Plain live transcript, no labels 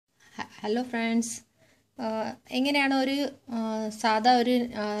Hello friends, എങ്ങനെയാണ് ഒരു സാധാ ഒരു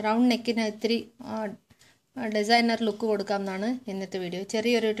റൗണ്ട് നെക്കിന് ഇത്തിരി ഡിസൈനർ ലുക്ക് കൊടുക്കാം എന്നാണ് ഇന്നത്തെ വീഡിയോ.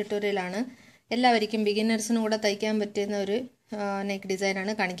 ചെറിയൊരു ട്യൂട്ടോറിയലാണ്. എല്ലാവർക്കും ബിഗിനേഴ്സിനും കൂടെ തയ്ക്കാൻ പറ്റുന്ന ഒരു നെക്ക്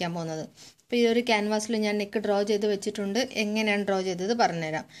ഡിസൈനാണ് കാണിക്കാൻ പോകുന്നത്. അപ്പോൾ ഈ ഒരു ക്യാൻവാസിൽ ഞാൻ നെക്ക് ഡ്രോ ചെയ്ത് വെച്ചിട്ടുണ്ട്. എങ്ങനെയാണ് ഡ്രോ ചെയ്തത്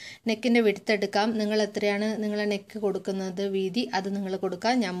പറഞ്ഞുതരാം. നെക്കിൻ്റെ വിഡ്ത്ത് എടുക്കാം. നിങ്ങൾ എത്രയാണ് നിങ്ങളെ നെക്ക് കൊടുക്കുന്നത് വീതി, അത് നിങ്ങൾ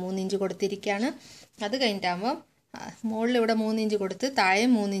കൊടുക്കാം. ഞാൻ 3 ഇഞ്ച് കൊടുത്തിരിക്കുകയാണ്. അത് കഴിഞ്ഞിട്ടാകുമ്പോൾ മുകളിൽ ഇവിടെ 3 ഇഞ്ച് കൊടുത്ത് താഴെ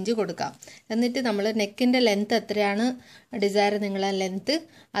 3 ഇഞ്ച് കൊടുക്കാം. എന്നിട്ട് നമ്മൾ നെക്കിൻ്റെ ലെങ്ത്ത് എത്രയാണ് ഡിസയർ നിങ്ങളെ ലെങ്ത്ത്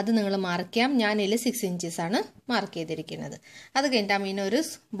അത് നിങ്ങൾ മാർക്ക് ചെയ്യാം. ഞാനിതിൽ 6 ഇഞ്ചസാണ് മാർക്ക് ചെയ്തിരിക്കുന്നത്. അത് കഴിഞ്ഞിട്ട് ഇതിനൊരു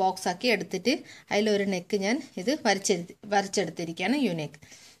ബോക്സ് ആക്കി എടുത്തിട്ട് അതിലൊരു നെക്ക് ഞാൻ ഇത് വരച്ചെടുത്തിരിക്കുകയാണ് നെക്ക്.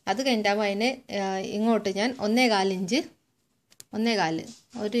 അത് കഴിഞ്ഞിട്ടാകുമ്പോൾ അതിന് ഇങ്ങോട്ട് ഞാൻ 1.25 ഇഞ്ച്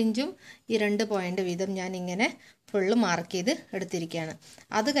 1 ഇഞ്ചും ഈ 2 പോയിൻ്റ് വീതം ഞാൻ ഇങ്ങനെ ഫുള്ള് മാർക്ക് ചെയ്ത് എടുത്തിരിക്കുകയാണ്.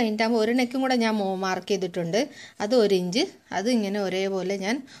 അത് കഴിഞ്ഞിട്ടാകുമ്പോൾ ഒരു നെക്കും കൂടെ ഞാൻ മാർക്ക് ചെയ്തിട്ടുണ്ട്. അത് 1 ഇഞ്ച്, അത് ഇങ്ങനെ ഒരേപോലെ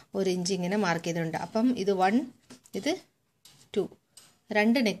ഞാൻ 1 ഇഞ്ച് ഇങ്ങനെ മാർക്ക് ചെയ്തിട്ടുണ്ട്. അപ്പം ഇത് 1, ഇത് 2,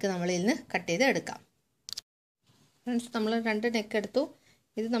 2 നെക്ക് നമ്മൾ ഇതിൽ കട്ട് ചെയ്ത് എടുക്കാം. ഫ്രണ്ട്സ്, നമ്മൾ 2 നെക്ക് എടുത്തു.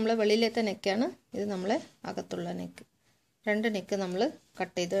 ഇത് നമ്മളെ വെളിയിലത്തെ നെക്കാണ്, ഇത് നമ്മളെ അകത്തുള്ള നെക്ക്. 2 നെക്ക് നമ്മൾ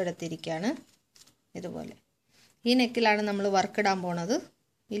കട്ട് ചെയ്ത് എടുത്തിരിക്കുകയാണ്. ഇതുപോലെ ഈ നെക്കിലാണ് നമ്മൾ വർക്ക് ഇടാൻ പോണത്.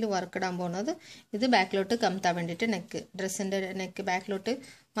 ഇതിൽ വർക്ക് ഇടാൻ പോകുന്നത് ഇത് ബാക്കിലോട്ട് കമത്താൻ വേണ്ടിയിട്ട് ഡ്രസ്സിൻ്റെ നെക്ക് ബാക്കിലോട്ട്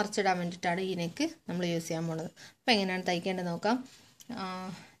മറിച്ചിടാൻ വേണ്ടിയിട്ടാണ് ഈ നെക്ക് നമ്മൾ യൂസ് ചെയ്യാൻ പോകുന്നത്. അപ്പോൾ എങ്ങനെയാണ് തയ്ക്കേണ്ടത് നോക്കാം.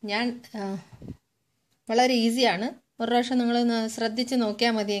 ഞാൻ വളരെ ഈസിയാണ്. ഒരു പ്രാവശ്യം നിങ്ങൾ ശ്രദ്ധിച്ച്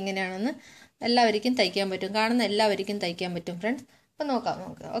നോക്കിയാൽ മതി. എങ്ങനെയാണെന്ന് എല്ലാവർക്കും തയ്ക്കാൻ പറ്റും. കാണുന്ന എല്ലാവർക്കും തയ്ക്കാൻ പറ്റും ഫ്രണ്ട്സ്. അപ്പോൾ നോക്കാം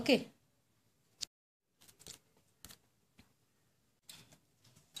നമുക്ക്. ഓക്കെ,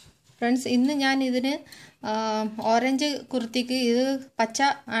 ഫ്രണ്ട്സ്, ഇന്ന് ഞാൻ ഇതിന് ഓറഞ്ച് കുർത്തിക്ക് ഇത് പച്ച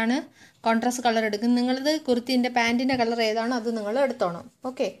ആണ് കോൺട്രാസ്റ്റ് കളർ എടുക്കുന്നത്. നിങ്ങളത് കുർത്തിൻ്റെ പാൻറ്റിൻ്റെ കളർ ഏതാണോ അത് നിങ്ങൾ എടുത്തോണം.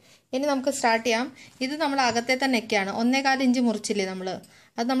 ഓക്കെ, ഇനി നമുക്ക് സ്റ്റാർട്ട് ചെയ്യാം. ഇത് നമ്മൾ അകത്തേത്തെ നെക്കാണ്. 1.25 ഇഞ്ച് മുറിച്ചില്ലേ നമ്മൾ,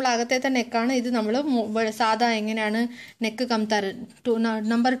 അത് നമ്മൾ അകത്തേത്തെ നെക്കാണ്. ഇത് നമ്മൾ സാധാ എങ്ങനെയാണ് നെക്ക് കമത്താറ്,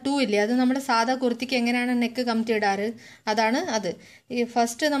 നമ്പർ 2 ഇല്ലേ, അത് നമ്മൾ സാധാ കുർത്തിക്ക് എങ്ങനെയാണ് നെക്ക് കമത്തി ഇടാറ്, അതാണ് അത്. ഈ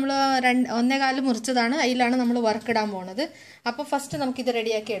ഫസ്റ്റ് നമ്മൾ 1.25 മുറിച്ചതാണ്, അതിലാണ് നമ്മൾ വർക്ക് ഇടാൻ പോണത്. അപ്പോൾ ഫസ്റ്റ് നമുക്കിത്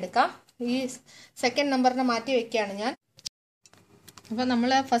റെഡിയാക്കി എടുക്കാം. ഈ സെക്കൻഡ് നമ്പറിനെ മാറ്റി വെക്കുകയാണ് ഞാൻ. അപ്പോൾ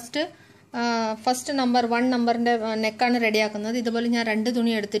നമ്മൾ ഫസ്റ്റ് നമ്പർ 1 നമ്പറിൻ്റെ നെക്കാണ് റെഡിയാക്കുന്നത്. ഇതുപോലെ ഞാൻ 2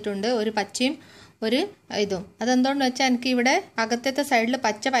 തുണി എടുത്തിട്ടുണ്ട്, ഒരു പച്ചയും ഒരു ഇതും. അതെന്തുകൊണ്ടെന്ന് വെച്ചാൽ എനിക്ക് ഇവിടെ അകത്തത്തെ സൈഡിൽ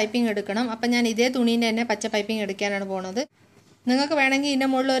പച്ച പൈപ്പിംഗ് എടുക്കണം. അപ്പം ഞാൻ ഇതേ തുണീൻ്റെ തന്നെ പച്ച പൈപ്പിംഗ് എടുക്കാനാണ് പോണത്. നിങ്ങൾക്ക് വേണമെങ്കിൽ ഇതിൻ്റെ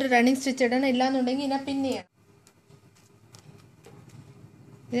മുകളിൽ ഒരു റണ്ണിങ് സ്റ്റിച്ച് ഇടണം, ഇല്ലാന്നുണ്ടെങ്കിൽ ഇതിനെ പിന്ന് ചെയ്യണം.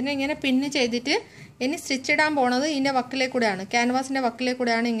 ഇതിനെ ഇങ്ങനെ പിന്ന് ചെയ്തിട്ട് ഇനി സ്റ്റിച്ച് ഇടാൻ പോണത് ഇതിൻ്റെ വക്കിലേ കൂടെയാണ്, ക്യാൻവാസിൻ്റെ വക്കിലേ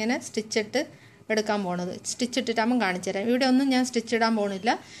കൂടെയാണ് ഇങ്ങനെ സ്റ്റിച്ചിട്ട് എടുക്കാൻ പോണത്. സ്റ്റിച്ച് ഇട്ടിട്ടാകുമ്പോൾ കാണിച്ചു തരാം. ഇവിടെ ഒന്നും ഞാൻ സ്റ്റിച്ച് ഇടാൻ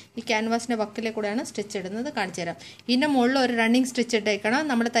പോണില്ല, ഈ ക്യാൻവാസിൻ്റെ വക്കിലേ കൂടെയാണ് സ്റ്റിച്ച് ഇടുന്നത്. കാണിച്ചു തരാം. ഇതിൻ്റെ മുകളിൽ ഒരു റണ്ണിങ് സ്റ്റിച്ച് ഇട്ടേക്കണം.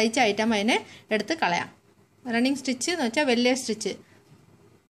 നമ്മൾ തയ്ച്ച ഐറ്റം അതിനെ എടുത്ത് കളയാം. റണ്ണിങ് സ്റ്റിച്ച് എന്ന് വെച്ചാൽ വലിയ സ്റ്റിച്ച്.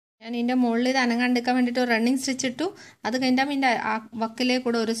 ഞാൻ ഇതിൻ്റെ മുകളിൽ ഇത് അനങ്ങാണ്ടിരിക്കാൻ വേണ്ടിയിട്ട് ഒരു റണ്ണിങ് സ്റ്റിച്ച് ഇട്ടു. അത് കഴിഞ്ഞാൽ ഇതിൻ്റെ വക്കിലേ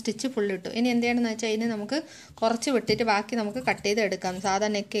കൂടെ ഒരു സ്റ്റിച്ച് ഫുള്ള് ഇട്ടു. ഇനി എന്ത് ചെയ്യണമെന്ന് വെച്ചാൽ ഇതിന് നമുക്ക് കുറച്ച് വിട്ടിട്ട് ബാക്കി നമുക്ക് കട്ട് ചെയ്ത് എടുക്കാം. സാധാ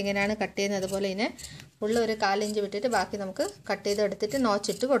നെക്ക് എങ്ങനെയാണ് കട്ട് ചെയ്യുന്നത് അതുപോലെ ഇതിനെ ഫുള്ള് ഒരു 1/4 ഇഞ്ച് വിട്ടിട്ട് ബാക്കി നമുക്ക് കട്ട് ചെയ്ത് എടുത്തിട്ട്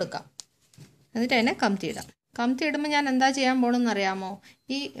നോച്ചിട്ട് കൊടുക്കാം. എന്നിട്ട് അതിനെ കമത്തി ഇടുമ്പോൾ ഞാൻ എന്താ ചെയ്യാൻ പോകണമെന്ന് അറിയാമോ?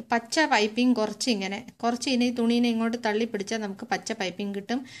 ഈ പച്ച പൈപ്പിംഗ് കുറച്ച് ഇനി തുണീനെ ഇങ്ങോട്ട് തള്ളി പിടിച്ചാൽ നമുക്ക് പച്ച പൈപ്പിംഗ്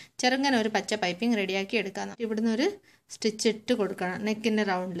കിട്ടും. ചെറുങ്ങനെ ഒരു പച്ച പൈപ്പിംഗ് റെഡിയാക്കി എടുക്കാം. ഇവിടുന്ന് ഒരു സ്റ്റിച്ച് ഇട്ട് കൊടുക്കണം നെക്കിൻ്റെ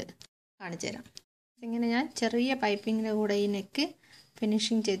റൗണ്ടിൽ. കാണിച്ചു തരാം. ഇങ്ങനെ ഞാൻ ചെറിയ പൈപ്പിങ്ങിൻ്റെ കൂടെ ഈ നെക്ക്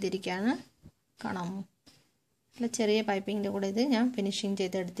ഫിനിഷിങ് ചെയ്തിരിക്കുകയാണ്. കാണാമോ? അല്ല, ചെറിയ പൈപ്പിങ്ങിൻ്റെ കൂടെ ഇത് ഞാൻ ഫിനിഷിങ്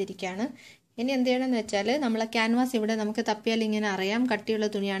ചെയ്തെടുത്തിരിക്കുകയാണ്. ഇനി എന്ത് ചെയ്യണമെന്ന് വെച്ചാൽ നമ്മളെ ക്യാൻവാസ് ഇവിടെ നമുക്ക് തപ്പിയാൽ ഇങ്ങനെ അറിയാം കട്ടിയുള്ള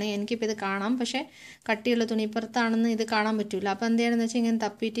തുണിയാണ്. എനിക്കിപ്പോൾ ഇത് കാണാം, പക്ഷേ കട്ടിയുള്ള തുണി ഇപ്പുറത്താണെന്ന് ഇത് കാണാൻ പറ്റില്ല. അപ്പോൾ എന്ത് ചെയ്യണമെന്ന് വെച്ചാൽ ഇങ്ങനെ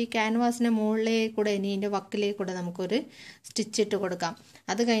തപ്പിയിട്ട് ഈ ക്യാൻവാസിൻ്റെ മുകളിലേ കൂടെ ഇനി ഇതിൻ്റെ വക്കിലേ കൂടെ നമുക്കൊരു സ്റ്റിച്ച് ഇട്ട് കൊടുക്കാം.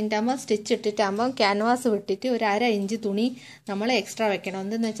 അത് കഴിഞ്ഞിട്ടാകുമ്പോൾ സ്റ്റിച്ച് ഇട്ടിട്ടാകുമ്പോൾ ക്യാൻവാസ് വിട്ടിട്ട് ഒരു 1/2 ഇഞ്ച് തുണി നമ്മൾ എക്സ്ട്രാ വെക്കണം.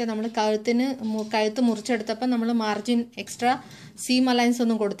 എന്തെന്ന് വെച്ചാൽ നമ്മൾ കഴുത്ത് മുറിച്ചെടുത്തപ്പോൾ നമ്മൾ മാർജിൻ എക്സ്ട്രാ സീം അലയൻസ്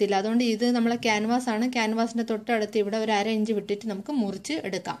ഒന്നും കൊടുത്തില്ല. അതുകൊണ്ട് ഇത് നമ്മളെ ക്യാൻവാസാണ്. ക്യാൻവാസിൻ്റെ തൊട്ടടുത്ത് ഇവിടെ ഒരു 1/2 ഇഞ്ച് വിട്ടിട്ട് നമുക്ക് മുറിച്ച്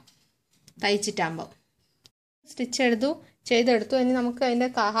എടുക്കാം. തയ്ച്ചിട്ടാകുമ്പോൾ സ്റ്റിച്ച് ചെയ്തെടുത്തു. ഇനി നമുക്ക് അതിൻ്റെ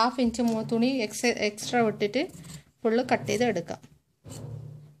 1/2 ഇഞ്ച് തുണി എക്സ്ട്രാ വിട്ടിട്ട് ഫുള്ള് കട്ട് ചെയ്ത് എടുക്കാം.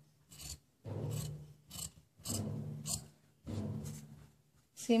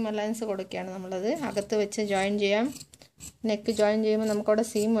 സീം അലയൻസ് കൊടുക്കുകയാണ് നമ്മളത്. അകത്ത് വെച്ച് ജോയിൻ ചെയ്യാം. നെക്ക് ജോയിൻ ചെയ്യുമ്പോൾ നമുക്കവിടെ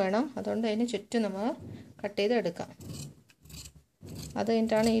സീം വേണം, അതുകൊണ്ട് അതിന് ചുറ്റും നമ്മൾ കട്ട് ചെയ്ത് എടുക്കാം. അത്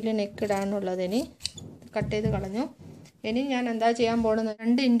കഴിഞ്ഞിട്ടാണ് ഇതിൽ നെക്ക് ഇടാനുള്ളത്. ഇനി കട്ട് ചെയ്ത് കളഞ്ഞു. ഇനി ഞാൻ എന്താ ചെയ്യാൻ പോകുന്നത്,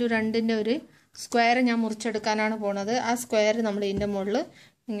 2x2 ഒരു സ്ക്വയർ ഞാൻ മുറിച്ചെടുക്കാനാണ് പോണത്. ആ സ്ക്വയർ നമ്മൾ ഇതിൻ്റെ മുകളിൽ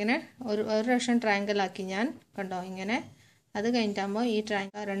ഇങ്ങനെ ഒരു പ്രാവശ്യം ട്രയാങ്കിളാക്കി ഞാൻ കണ്ടോ ഇങ്ങനെ. അത് കഴിഞ്ഞിട്ടാകുമ്പോൾ ഈ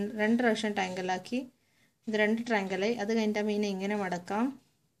ട്രയാങ്കിൾ 2 പ്രാവശ്യം ട്രയാങ്കിളാക്കി, ഇത് 2 ട്രയാങ്കിളായി. അത് കഴിഞ്ഞിട്ടാകുമ്പോൾ ഇതിനെ ഇങ്ങനെ മടക്കാം.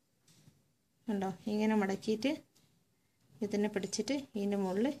 കണ്ടോ, ഇങ്ങനെ മടക്കിയിട്ട് ഇതിനെ പിടിച്ചിട്ട് ഇതിൻ്റെ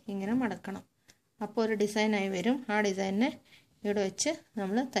മുകളിൽ ഇങ്ങനെ മടക്കണം. അപ്പോൾ ഒരു ഡിസൈനായി വരും. ആ ഡിസൈനിനെ ഇവിടെ വെച്ച്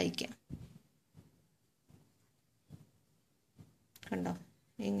നമ്മൾ തയ്ക്കാം. കണ്ടോ,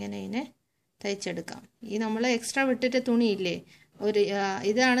 ഇങ്ങനെ ഇതിനെ തയ്ച്ചെടുക്കാം. ഈ നമ്മൾ എക്സ്ട്രാ വിട്ടിട്ട് തുണിയില്ലേ, ഒരു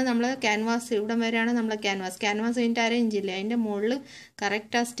ഇതാണ് നമ്മൾ ക്യാൻവാസ്. ഇവിടം വരെയാണ് നമ്മൾ ക്യാൻവാസ് ഇതിൻ്റെ 1/2 ഇഞ്ചില്ലേ, അതിൻ്റെ മുകളിൽ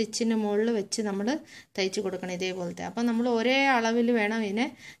കറക്റ്റ് ആ സ്റ്റിച്ചിൻ്റെ മുകളിൽ വെച്ച് നമ്മൾ തയ്ച്ച് കൊടുക്കണം ഇതേപോലത്തെ. അപ്പം നമ്മൾ ഒരേ അളവിൽ വേണം ഇതിനെ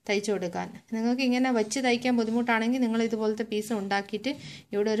തയ്ച്ച് കൊടുക്കാൻ. നിങ്ങൾക്ക് ഇങ്ങനെ വെച്ച് തയ്ക്കാൻ ബുദ്ധിമുട്ടാണെങ്കിൽ നിങ്ങൾ ഇതുപോലത്തെ പീസ് ഉണ്ടാക്കിയിട്ട്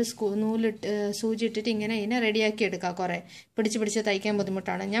ഇവിടെ ഒരു സൂചി ഇട്ടിട്ട് ഇങ്ങനെ ഇതിനെ റെഡിയാക്കി എടുക്കുക. കുറേ പിടിച്ച് തയ്ക്കാൻ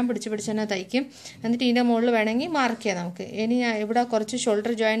ബുദ്ധിമുട്ടാണ്. ഞാൻ പിടിച്ച് തന്നെ തയ്ക്കും. എന്നിട്ട് ഇതിൻ്റെ മുകളിൽ വേണമെങ്കിൽ മാർക്ക് ചെയ്യാം നമുക്ക്. ഇനി ഞാൻ ഇവിടെ കുറച്ച്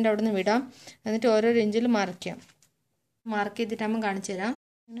ഷോൾഡർ ജോയിൻ്റ് അവിടെ നിന്ന് വിടാം. എന്നിട്ട് ഓരോ ഇഞ്ചിൽ മാർക്ക് ചെയ്യാം. മാർക്ക് ചെയ്തിട്ടാകുമ്പോൾ കാണിച്ചു തരാം.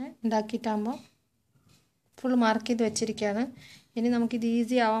 അങ്ങനെ ഉണ്ടാക്കിയിട്ടാകുമ്പോൾ ഫുൾ മാർക്ക് ചെയ്ത് വെച്ചിരിക്കുകയാണ്. ഇനി നമുക്കിത്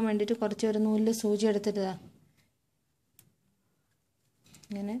ഈസി ആവാൻ വേണ്ടിയിട്ട് കുറച്ച് ഒരു നൂലിൽ സൂചി എടുത്തിട്ട്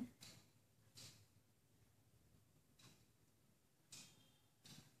ഇങ്ങനെ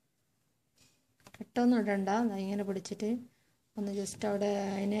പെട്ടെന്ന് ഇടണ്ട. ഇങ്ങനെ പിടിച്ചിട്ട് ഒന്ന് ജസ്റ്റ് അവിടെ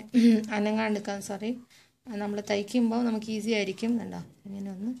അതിനെ അനങ്ങാണ്ടിരിക്കാൻ നമ്മൾ തയ്ക്കുമ്പോൾ നമുക്ക് ഈസി ആയിരിക്കും. വേണ്ട ഇങ്ങനെ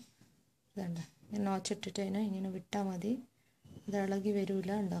ഒന്ന് ഇതണ്ട ഇങ്ങനെ നോച്ചിട്ടിട്ട് അതിനെ ഇങ്ങനെ വിട്ടാൽ മതി. അത് ഇളകി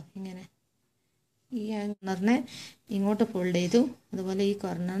വരില്ല. ഉണ്ടോ, ഇങ്ങനെ ഈ കോർണറിനെ ഇങ്ങോട്ട് ഫോൾഡ് ചെയ്തു, അതുപോലെ ഈ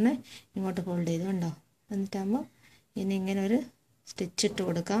കോർണറിനെ ഇങ്ങോട്ട് ഫോൾഡ് ചെയ്തു. ഉണ്ടോ, എന്നിട്ടാകുമ്പോൾ ഇനി ഇങ്ങനെ ഒരു സ്റ്റിച്ച് ഇട്ട്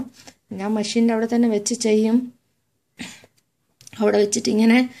കൊടുക്കാം. ഞാൻ മെഷീൻ്റെ അവിടെ തന്നെ വെച്ച് ചെയ്യും. അവിടെ വെച്ചിട്ട്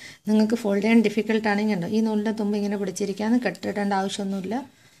ഇങ്ങനെ നിങ്ങൾക്ക് ഫോൾഡ് ചെയ്യാൻ ഡിഫിക്കൽട്ടാണെങ്കിൽ ഉണ്ടോ, ഈ നൂലിൻ്റെ തുമ്പ് ഇങ്ങനെ പിടിച്ചിരിക്കാന്ന് കട്ടിടേണ്ട ആവശ്യമൊന്നുമില്ല.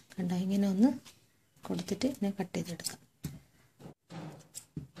 കണ്ടോ, ഇങ്ങനെ ഒന്ന് കൊടുത്തിട്ട് ഇങ്ങനെ കട്ട് ചെയ്തെടുക്കാം.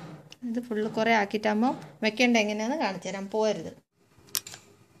 ഇത് ഫുള്ള് കുറേ ആക്കിയിട്ടാകുമ്പോൾ വെക്കേണ്ട എങ്ങനെയാണെന്ന് കാണിച്ചു തരാം, പോരുത്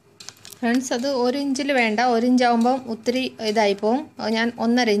ഫ്രണ്ട്സ്. അത് 1 ഇഞ്ചിൽ വേണ്ട, 1 ഇഞ്ചാകുമ്പം ഒത്തിരി ഇതായി പോവും. ഞാൻ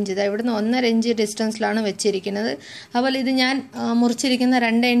 1.5 ഇഞ്ച് ഇവിടുന്ന് 1.5 ഇഞ്ച് ഡിസ്റ്റൻസിലാണ് വെച്ചിരിക്കുന്നത്. അതുപോലെ ഇത് ഞാൻ മുറിച്ചിരിക്കുന്ന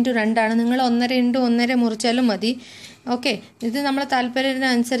 2x2 നിങ്ങൾ 1.5x1 മുറിച്ചാലും മതി. ഓക്കെ, ഇത് നമ്മളെ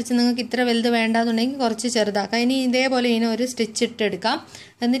താല്പര്യത്തിനനുസരിച്ച് നിങ്ങൾക്ക് ഇത്ര വലുത് വേണ്ടാന്നുണ്ടെങ്കിൽ കുറച്ച് ചെറുതാക്കാം. ഇനി ഇതേപോലെ ഇതിനെ ഒരു സ്റ്റിച്ച് ഇട്ടെടുക്കാം.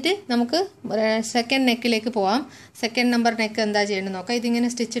 എന്നിട്ട് നമുക്ക് സെക്കൻഡ് നെക്കിലേക്ക് പോവാം. സെക്കൻഡ് നമ്പർ നെക്ക് എന്താ ചെയ്യേണ്ടത് നോക്കാം. ഇതിങ്ങനെ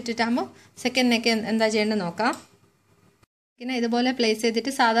സ്റ്റിച്ച് ഇട്ടിട്ടാകുമ്പോൾ സെക്കൻഡ് നെക്ക് എന്താ ചെയ്യേണ്ടത് നോക്കാം. പിന്നെ ഇതുപോലെ പ്ലേസ്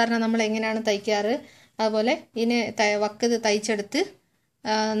ചെയ്തിട്ട് സാധാരണ നമ്മൾ എങ്ങനെയാണ് തയ്ക്കാറ് അതുപോലെ ഇതിനെ വക്ക് തയ്ച്ചെടുത്ത്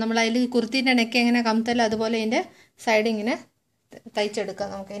നമ്മളതിൽ കുർത്തീൻ്റെ നെക്ക് എങ്ങനെ കമത്തല്ലോ അതുപോലെ ഇതിൻ്റെ സൈഡ് ഇങ്ങനെ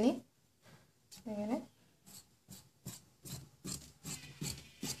തയ്ച്ചെടുക്കാം. നമുക്കിനി ഇങ്ങനെ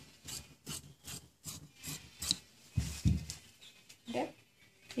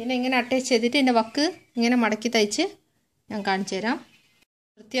ഇതിനെ ഇങ്ങനെ അറ്റാച്ച് ചെയ്തിട്ട് ഇതിൻ്റെ വക്ക് ഇങ്ങനെ മടക്കി തയ്ച്ച് ഞാൻ കാണിച്ചു തരാം.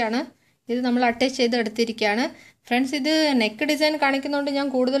 വൃത്തിയാണ്. ഇത് നമ്മൾ അറ്റാച്ച് ചെയ്ത് എടുത്തിരിക്കുകയാണ് ഫ്രണ്ട്സ്. ഇത് നെക്ക് ഡിസൈൻ കാണിക്കുന്നതുകൊണ്ട് ഞാൻ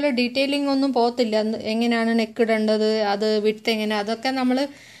കൂടുതൽ ഡീറ്റെയിലിംഗ് ഒന്നും പോകത്തില്ല. എങ്ങനെയാണ് നെക്ക് ഇടേണ്ടത്, അത് വിഡ്ത്ത് എങ്ങനെ, അതൊക്കെ നമ്മൾ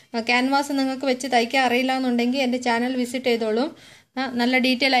ക്യാൻവാസ് നിങ്ങൾക്ക് വെച്ച് തയ്ക്കാൻ അറിയില്ല എന്നുണ്ടെങ്കിൽ എൻ്റെ ചാനൽ വിസിറ്റ് ചെയ്തോളും. നല്ല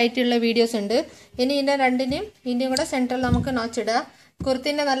ഡീറ്റെയിൽ ആയിട്ടുള്ള വീഡിയോസ് ഉണ്ട്. ഇനി ഇതിൻ്റെ ഇതിൻ്റെയും കൂടെ സെൻറ്ററിൽ നമുക്ക് നോച്ചിടുക.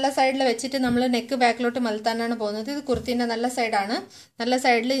 കുർത്തിൻ്റെ നല്ല സൈഡിൽ വെച്ചിട്ട് നമ്മൾ നെക്ക് ബാക്കിലോട്ട് മലത്താനാണ് പോകുന്നത്. ഇത് കുർത്തിൻ്റെ നല്ല സൈഡാണ്. നല്ല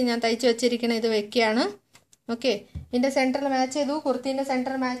സൈഡിൽ ഞാൻ തയ്ച്ച് വെച്ചിരിക്കുന്ന ഇത് വെക്കുകയാണ്. ഓക്കെ, ഇതിൻ്റെ സെൻറ്ററിൽ മാച്ച് ചെയ്തു. കുർത്തിൻ്റെ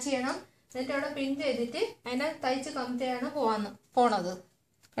സെൻറ്റർ മാച്ച് ചെയ്യണം. എന്നിട്ട് അവിടെ പിൻ ചെയ്തിട്ട് അതിനെ തയ്ച്ച് കമത്തിയാണ് പോണത്.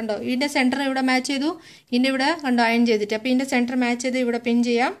 കണ്ടോ, ഇതിൻ്റെ സെൻറ്റർ ഇവിടെ മാച്ച് ചെയ്തു. ഇതിൻ്റെ ഇവിടെ കണ്ടോ അയൺ ചെയ്തിട്ട്. അപ്പോൾ ഇതിൻ്റെ സെൻറ്റർ മാച്ച് ചെയ്ത് ഇവിടെ പിൻ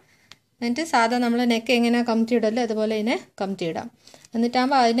ചെയ്യാം. എന്നിട്ട് സാധാ നമ്മൾ നെക്ക് എങ്ങനെയാണ് കമത്തി ഇടല്ലോ അതുപോലെ ഇതിനെ കമത്തി ഇടാം.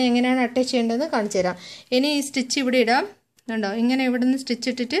 എന്നിട്ടാകുമ്പോൾ അതിനെ എങ്ങനെയാണ് അറ്റാച്ച് ചെയ്യേണ്ടതെന്ന് കാണിച്ചു തരാം. ഇനി ഈ സ്റ്റിച്ച് ഇവിടെ ഇടാം. കണ്ടോ, ഇങ്ങനെ ഇവിടെ നിന്ന് സ്റ്റിച്ച്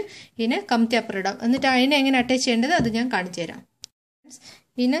ഇട്ടിട്ട് ഇതിനെ കമത്തി അപ്പുറം ഇടാം. എന്നിട്ട് അതിനെ എങ്ങനെ അറ്റാച്ച് ചെയ്യേണ്ടത് അത് ഞാൻ കാണിച്ചു തരാം.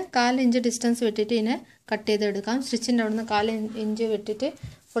 ഇതിന് 1/4 ഇഞ്ച് ഡിസ്റ്റൻസ് വിട്ടിട്ട് ഇതിനെ കട്ട് ചെയ്തെടുക്കാം. സ്റ്റിച്ചിൻ്റെ അവിടെ നിന്ന് 1/4 ഇഞ്ച് വിട്ടിട്ട്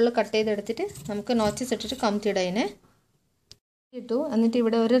ഫുള്ള് കട്ട് ചെയ്തെടുത്തിട്ട് നമുക്ക് നോച്ചസ് ഇട്ടിട്ട് കമത്തി ഇടാം. ഇതിനെ ഇട്ടു. എന്നിട്ട്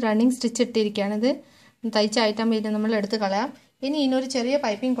ഇവിടെ ഒരു റണ്ണിങ് സ്റ്റിച്ച് ഇട്ടിരിക്കുകയാണ്. ഇത് തയ്ച്ച ഐറ്റം ഇത് നമ്മൾ എടുത്ത് കളയാം. ഇനി ഇതിനൊരു ചെറിയ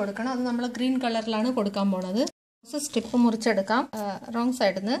പൈപ്പിംഗ് കൊടുക്കണം. അത് നമ്മൾ ഗ്രീൻ കളറിലാണ് കൊടുക്കാൻ പോണത്. സ്ട്രിപ്പ് മുറിച്ചെടുക്കാം. റോങ്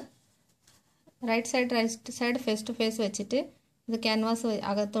സൈഡിൽ നിന്ന് right side face to face വെച്ചിട്ട് ഇത് ക്യാൻവാസ്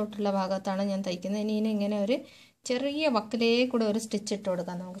അകത്തോട്ടുള്ള ഭാഗത്താണ് ഞാൻ തയ്ക്കുന്നത്. ഇനി ഇതിനെ ഇങ്ങനെ ഒരു ചെറിയ വക്കിലേ കൂടെ ഒരു സ്റ്റിച്ച് ഇട്ട്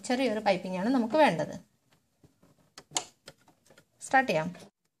കൊടുക്കാം. നമുക്ക് ചെറിയൊരു പൈപ്പിംഗ് ആണ് നമുക്ക് വേണ്ടത്. സ്റ്റാർട്ട് ചെയ്യാം.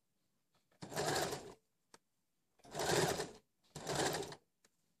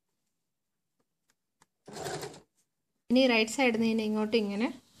 ഇനി റൈറ്റ് സൈഡിൽ നിന്ന് ഇതിനെ ഇങ്ങോട്ട് ഇങ്ങനെ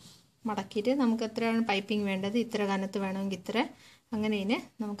മടക്കിയിട്ട് നമുക്ക് എത്രയാണ് പൈപ്പിംഗ് വേണ്ടത്, ഇത്ര കനത്ത് വേണമെങ്കിൽ ഇത്ര, അങ്ങനെ ഇതിനെ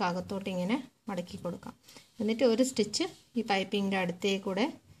നമുക്ക് അകത്തോട്ട് ഇങ്ങനെ മടക്കി കൊടുക്കാം. എന്നിട്ട് ഒരു സ്റ്റിച്ച് ഈ പൈപ്പിങ്ങിൻ്റെ അടുത്തേക്ക് കൂടെ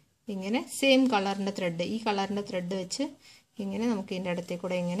ഇങ്ങനെ സെയിം കളറിൻ്റെ ത്രെഡ്, ഈ കളറിൻ്റെ ത്രെഡ് വെച്ച് ഇങ്ങനെ നമുക്ക് ഇതിൻ്റെ അടുത്തേക്ക്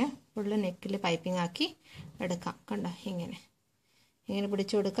കൂടെ ഇങ്ങനെ ഫുള്ള് നെക്കിൽ പൈപ്പിംഗ് ആക്കി എടുക്കാം. കണ്ടോ, ഇങ്ങനെ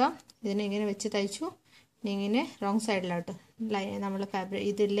പിടിച്ചു കൊടുക്കാം. ഇതിനെ ഇങ്ങനെ വെച്ച് തയ്ച്ചു. ഇങ്ങനെ റോങ് സൈഡിലോട്ട് നമ്മൾ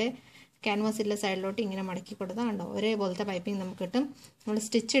ഇതിലെ ക്യാൻവാസിലെ സൈഡിലോട്ട് ഇങ്ങനെ മടക്കി കൊടുത്താൽ കണ്ടോ ഒരേപോലത്തെ പൈപ്പിംഗ് നമുക്ക് കിട്ടും. നമ്മൾ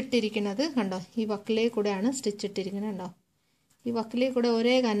സ്റ്റിച്ച് ഇട്ടിരിക്കുന്നത് കണ്ടോ ഈ വക്കിലേ കൂടെയാണ് സ്റ്റിച്ച് ഇട്ടിരിക്കുന്നത്. കണ്ടോ ഈ വക്കിലേ കൂടെ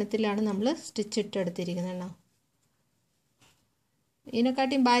ഒരേ കനത്തിലാണ് നമ്മൾ സ്റ്റിച്ച് ഇട്ടെടുത്തിരിക്കുന്നത്. കണ്ടോ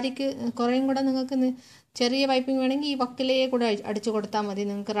ഇതിനെക്കാട്ടിയും ബാരിക്ക് കുറേയും കൂടെ നിങ്ങൾക്ക് ചെറിയ പൈപ്പിംഗ് വേണമെങ്കിൽ ഈ വക്കിലേ കൂടെ അടിച്ചു കൊടുത്താൽ മതി.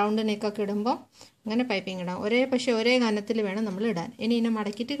 നിങ്ങൾക്ക് റൗണ്ട് നെക്കൊക്കെ ഇടുമ്പോൾ അങ്ങനെ പൈപ്പിംഗ് ഇടാം. പക്ഷേ ഒരേ കനത്തിൽ വേണം നമ്മൾ ഇടാൻ. ഇനി ഇതിനെ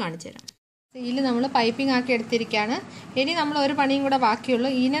മടക്കിയിട്ട് കാണിച്ചു തരാം. ഇതിൽ നമ്മൾ പൈപ്പിംഗ് ആക്കി എടുത്തിരിക്കുകയാണ്. ഇനി നമ്മൾ ഒരു പണിയും കൂടെ ബാക്കിയുള്ളൂ.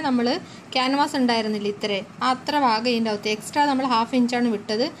 ഇതിനെ നമ്മൾ ക്യാൻവാസ് ഉണ്ടായിരുന്നില്ല ഇത്രേ, അത്ര ഭാഗം ഇതിൻ്റെ അകത്ത് എക്സ്ട്രാ നമ്മൾ 1/2 ഇഞ്ചാണ്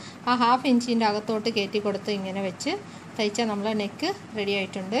വിട്ടത്. ആ 1/2 ഇഞ്ചിൻ്റെ അകത്തോട്ട് കയറ്റി കൊടുത്ത് ഇങ്ങനെ വെച്ച് തയ്ച്ചാൽ നമ്മളെ നെക്ക് റെഡി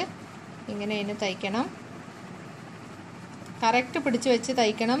ആയിട്ടുണ്ട്. ഇങ്ങനെ ഇതിനെ തയ്ക്കണം. കറക്റ്റ് പിടിച്ച് വെച്ച്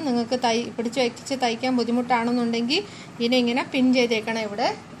തയ്ക്കണം. നിങ്ങൾക്ക് പിടിച്ച് വെച്ച് തയ്ക്കാൻ ബുദ്ധിമുട്ടാണെന്നുണ്ടെങ്കിൽ ഇതിനെ ഇങ്ങനെ പിൻ ചെയ്തേക്കണം. ഇവിടെ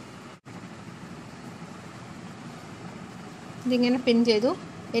ഇതിങ്ങനെ പിൻ ചെയ്തു.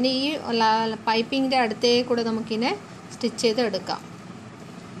 ഇനി ഈ പൈപ്പിങ്ങിൻ്റെ അടുത്തേ കൂടെ നമുക്കിതിനെ സ്റ്റിച്ച് ചെയ്ത് എടുക്കാം.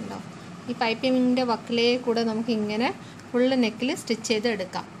 ഉണ്ടോ, ഈ പൈപ്പിങ്ങിൻ്റെ വക്കിലേ കൂടെ നമുക്കിങ്ങനെ ഫുള്ള് നെക്കിൽ സ്റ്റിച്ച് ചെയ്ത്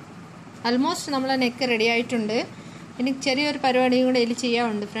എടുക്കാം. ആൾമോസ്റ്റ് നമ്മളെ നെക്ക് റെഡി ആയിട്ടുണ്ട്. ഇനി ചെറിയൊരു പരിപാടിയും കൂടെ ഇതിൽ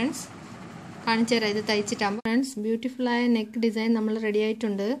ചെയ്യാറുണ്ട് ഫ്രണ്ട്സ്, കാണിച്ചു തരാം. ഇത് തയ്ച്ചിട്ടാകുമ്പോൾ ഫ്രണ്ട്സ് ബ്യൂട്ടിഫുള്ളായ നെക്ക് ഡിസൈൻ നമ്മൾ റെഡി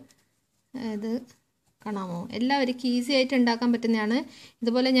ആയിട്ടുണ്ട്. ഇത് കാണാമോ? എല്ലാവർക്കും ഈസി ആയിട്ട് ഉണ്ടാക്കാൻ പറ്റുന്നതാണ്.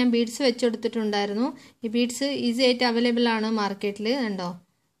 ഇതുപോലെ ഞാൻ ബീഡ്സ് വെച്ചെടുത്തിട്ടുണ്ടായിരുന്നു. ഈ ബീഡ്സ് ഈസി ആയിട്ട് അവൈലബിൾ ആണ് മാർക്കറ്റിൽ. കണ്ടോ,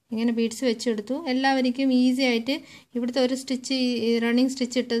 ഇങ്ങനെ ബീഡ്സ് വെച്ചെടുത്തു. എല്ലാവർക്കും ഈസി ആയിട്ട് ഇവിടുത്തെ ഒരു സ്റ്റിച്ച് റണ്ണിങ്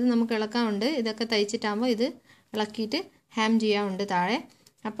സ്റ്റിച്ച് ഇട്ടത് നമുക്ക് ഇളക്കാറുണ്ട്. ഇതൊക്കെ തയ്ച്ചിട്ടാകുമ്പോൾ ഇത് ഇളക്കിയിട്ട് ഹാം ചെയ്യാറുണ്ട് താഴെ.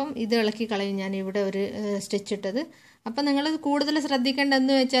 അപ്പം ഇത് ഇളക്കി കളയും ഞാൻ ഇവിടെ ഒരു സ്റ്റിച്ച് ഇട്ടത്. അപ്പം നിങ്ങൾ കൂടുതൽ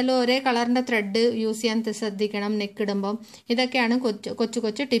ശ്രദ്ധിക്കേണ്ടതെന്ന് വെച്ചാൽ ഒരേ കളറിൻ്റെ ത്രെഡ് യൂസ് ചെയ്യാൻ ശ്രദ്ധിക്കണം നെക്ക് ഇടുമ്പം. ഇതൊക്കെയാണ്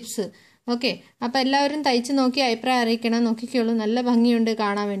കൊച്ചു ടിപ്സ്. ഓക്കെ, അപ്പോൾ എല്ലാവരും തയ്ച്ച് നോക്കി അഭിപ്രായം അറിയിക്കണം. നോക്കിക്കോളൂ, നല്ല ഭംഗിയുണ്ട്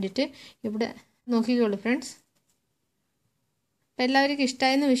കാണാൻ വേണ്ടിയിട്ട്. ഇവിടെ നോക്കിക്കോളൂ ഫ്രണ്ട്സ്. അപ്പോൾ എല്ലാവർക്കും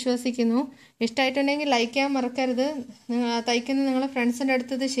ഇഷ്ടമായെന്ന് വിശ്വസിക്കുന്നു. ഇഷ്ടമായിട്ടുണ്ടെങ്കിൽ ലൈക്ക് ചെയ്യാൻ മറക്കരുത്. തയ്ക്കുന്ന നിങ്ങളെ ഫ്രണ്ട്സിൻ്റെ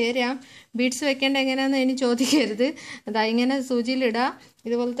അടുത്തത് ഷെയർ ചെയ്യാം. ബീഡ്സ് വെക്കേണ്ട എങ്ങനെയാണെന്ന് ഇനി ചോദിക്കരുത്. അതാ ഇങ്ങനെ സൂചിയിലിടുക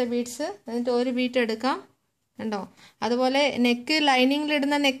ഇതുപോലത്തെ ബീഡ്സ്, എന്നിട്ട് ഒരു ബീറ്റ് എടുക്കാം. കണ്ടോ, അതുപോലെ നെക്ക്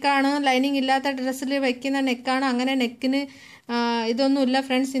ലൈനിങ്ങിലിടുന്ന നെക്കാണ്, ലൈനിങ് ഇല്ലാത്ത ഡ്രസ്സിൽ വയ്ക്കുന്ന നെക്കാണ്. അങ്ങനെ നെക്കിന് ഇതൊന്നുമില്ല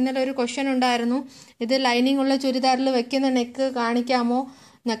ഫ്രണ്ട്സ്. ഇന്നലെ ഒരു ക്വസ്റ്റ്യൻ ഉണ്ടായിരുന്നു, ഇത് ലൈനിങ് ഉള്ള ചുരിദാറിൽ വെക്കുന്ന നെക്ക് കാണിക്കാമോ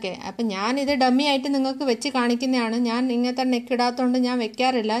എന്നൊക്കെ. അപ്പം ഞാനിത് ഡമ്മി ആയിട്ട് നിങ്ങൾക്ക് വെച്ച് കാണിക്കുന്നതാണ്. ഞാൻ ഇങ്ങനത്തെ നെക്ക് ഇടാത്തതുകൊണ്ട് ഞാൻ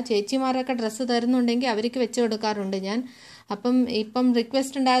വെക്കാറില്ല. ചേച്ചിമാരൊക്കെ ഡ്രസ്സ് തരുന്നുണ്ടെങ്കിൽ അവർക്ക് വെച്ച് കൊടുക്കാറുണ്ട് ഞാൻ. ഇപ്പം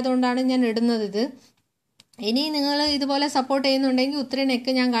റിക്വസ്റ്റ് ഉണ്ടായതുകൊണ്ടാണ് ഞാൻ ഇടുന്നത് ഇത്. ഇനി നിങ്ങൾ ഇതുപോലെ സപ്പോർട്ട് ചെയ്യുന്നുണ്ടെങ്കിൽ ഒത്തിരി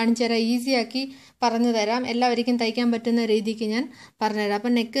നെക്ക് ഞാൻ കാണിച്ചു തരാം, ഈസിയാക്കി പറഞ്ഞു തരാം. എല്ലാവർക്കും തയ്ക്കാൻ പറ്റുന്ന രീതിക്ക് ഞാൻ പറഞ്ഞുതരാം.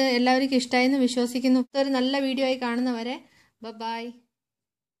 അപ്പം നെക്ക് എല്ലാവർക്കും ഇഷ്ടമായെന്ന് വിശ്വസിക്കുന്നു. ഒരു നല്ല വീഡിയോ ആയി കാണുന്നവരെ ബൈ.